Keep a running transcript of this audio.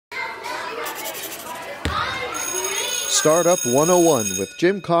Startup 101 with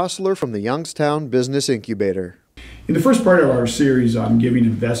Jim Cossler from the Youngstown Business Incubator. In the first part of our series on giving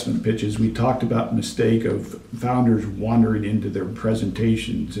investment pitches, we talked about the mistake of founders wandering into their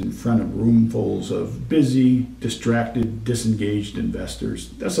presentations in front of roomfuls of busy, distracted, disengaged investors.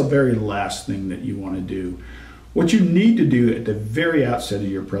 That's the very last thing that you want to do. What you need to do at the very outset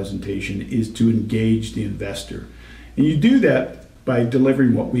of your presentation is to engage the investor. And you do that by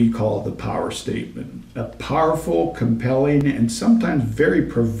delivering what we call the power statement, a powerful, compelling, and sometimes very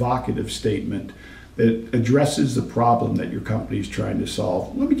provocative statement that addresses the problem that your company is trying to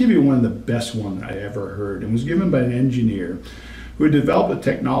solve. Let me give you one of the best ones I ever heard, and was given by an engineer who had developed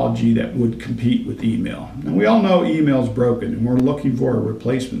a technology that would compete with email. Now, we all know email is broken, and we're looking for a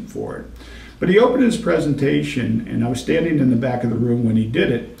replacement for it. But he opened his presentation, and I was standing in the back of the room when he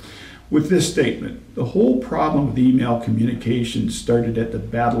did it, with this statement: the whole problem with email communication started at the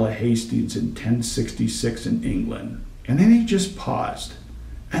Battle of Hastings in 1066 in England. And then he just paused.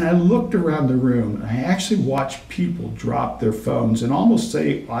 And I looked around the room, and I actually watched people drop their phones and almost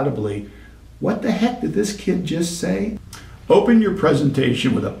say audibly, "What the heck did this kid just say?" Open your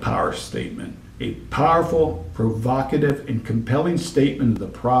presentation with a power statement, a powerful, provocative, and compelling statement of the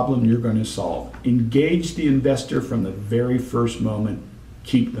problem you're going to solve. Engage the investor from the very first moment.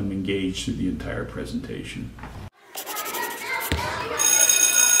 Keep them engaged through the entire presentation.